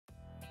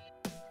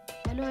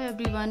Hello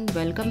everyone,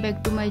 welcome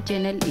back to my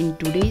channel. In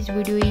today's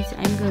video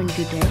I'm going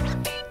to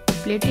test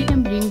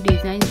platinum ring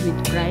designs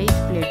with price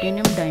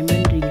platinum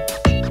diamond ring.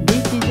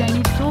 This design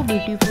is so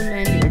beautiful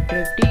and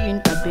attractive in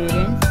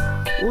appearance.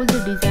 All the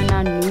design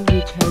are new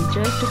which has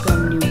just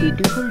come new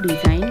beautiful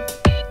design.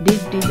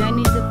 This design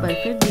is a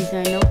perfect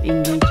design of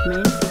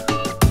engagement.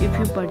 If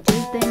you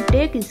purchase then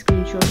take a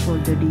screenshot for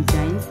the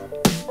designs.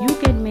 You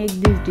can make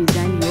this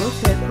design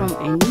yourself from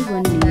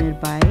anyone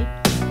nearby.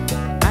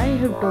 I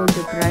have told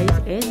the price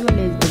as well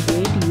as the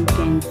date. You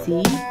can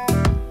see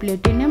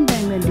platinum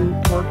diamond ring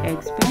thought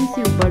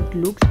expensive but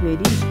looks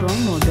very strong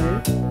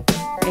model.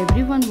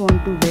 Everyone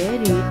want to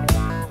wear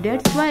it.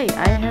 That's why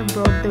I have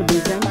brought the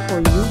design for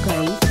you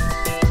guys.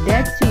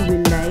 That you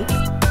will like.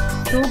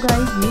 So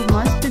guys, you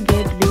must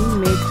get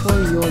ring made for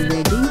your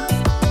wedding.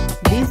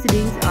 These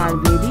rings are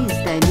very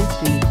stylish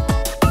rings.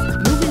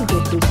 You will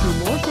get to see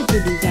more such a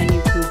design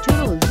in future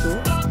also.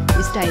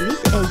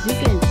 Stylish as you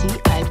can see.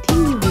 I think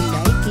you will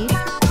like it.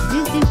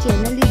 This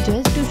channel is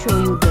just to show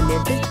you the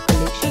latest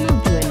collection of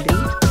jewelry.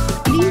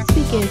 Please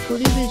be careful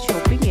with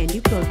shopping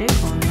any product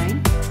online.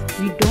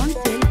 We don't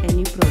sell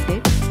any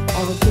product.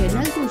 Our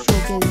channel to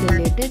showcase the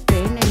latest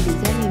trend and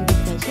design in the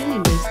fashion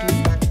industry.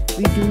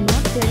 We do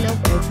not sell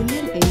or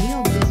affiliate any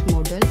of this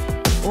model.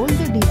 All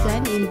the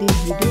design in this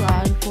video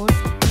are for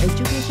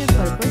education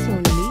purpose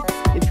only.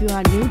 If you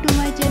are new to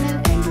my channel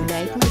and you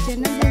like my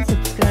channel, then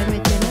subscribe my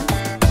channel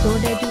so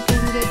that you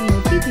can get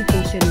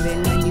notification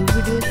when my new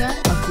videos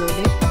are